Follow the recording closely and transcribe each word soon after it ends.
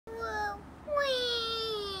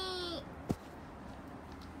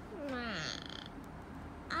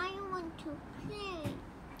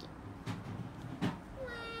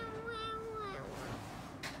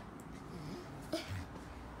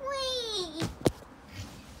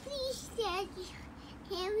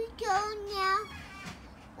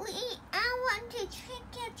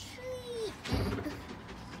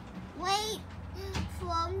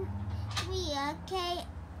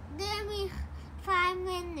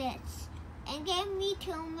and give me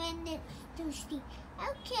 2 minutes to sleep.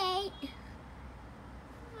 Okay.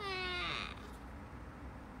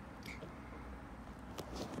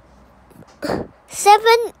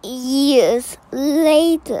 7 years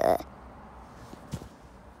later.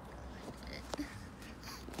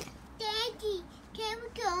 Daddy, can we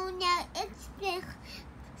go now? It's been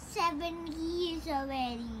 7 years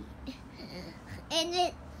already. And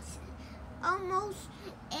it's almost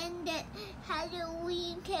ended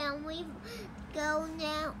Halloween. Can we go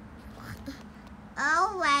now?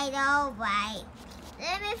 Alright.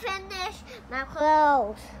 Let me finish my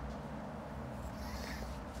clothes.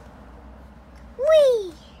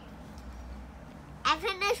 Whee! I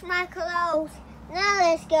finished my clothes. Now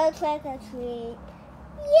let's go trick or treat.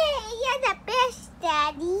 Yay! You're the best,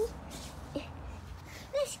 Daddy.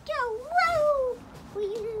 Let's go. Whoa!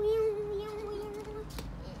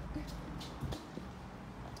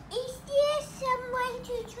 Is there someone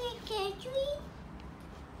to trick or treat?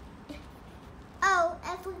 Oh,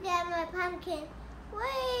 I forgot my pumpkin.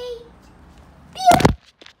 Wait.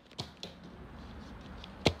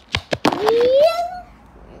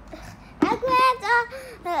 I grabbed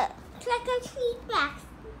a trick or treat box.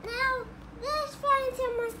 Now let's find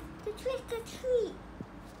someone to trick or treat.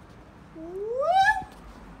 Whoop.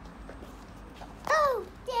 Oh,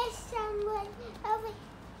 there's someone over here.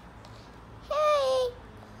 Hey,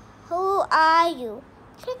 who are you?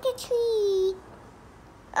 Trick or treat.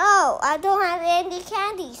 Oh, I don't have any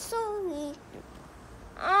candy. Sorry.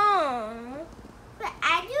 But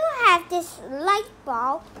I do have this light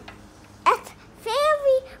bulb. It's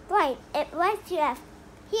very bright. It lights you up.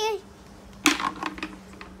 Here.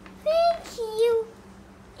 Thank you.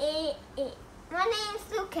 My name's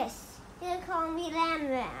Lucas. You can call me Lam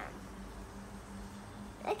Lam.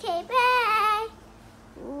 Okay, bye.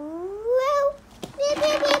 Whoa.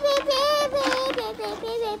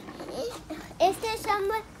 Is there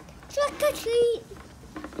someone trick or treat?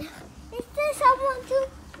 Is there someone to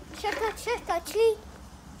trick or treat?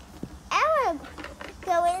 I will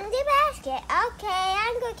go in the basket. Okay,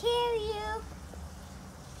 I'm gonna carry you.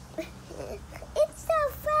 It's so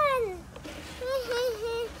fun.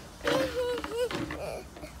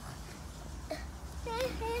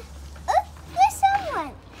 Oh, there's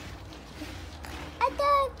someone. A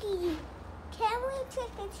doggy. Can we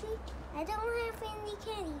trick or treat? I don't have any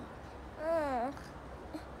candy.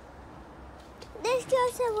 Let's go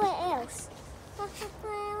somewhere else.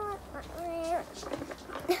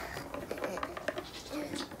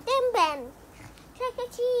 Ben, trick or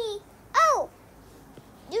treat. Oh,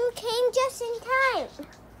 you came just in time.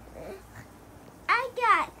 I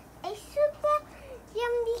got a super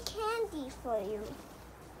yummy candy for you.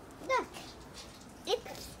 Look,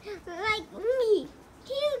 it's like me.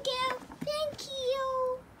 Here you go. Thank you.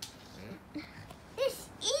 Let's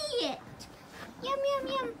eat it. Yum, yum,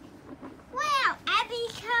 yum. Wow, I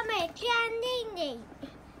become a John Ney Ney.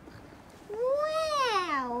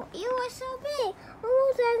 Wow, you were so big.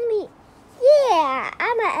 Almost as me. Yeah,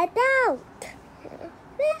 I'm an adult.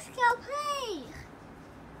 Let's go play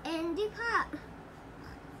in the park.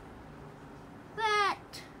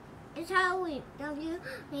 But it's Halloween. Don't you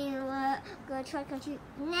mean go trick or treat?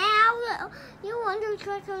 Now you want to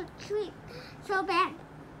trick or treat so bad.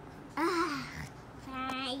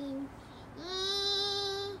 Fine.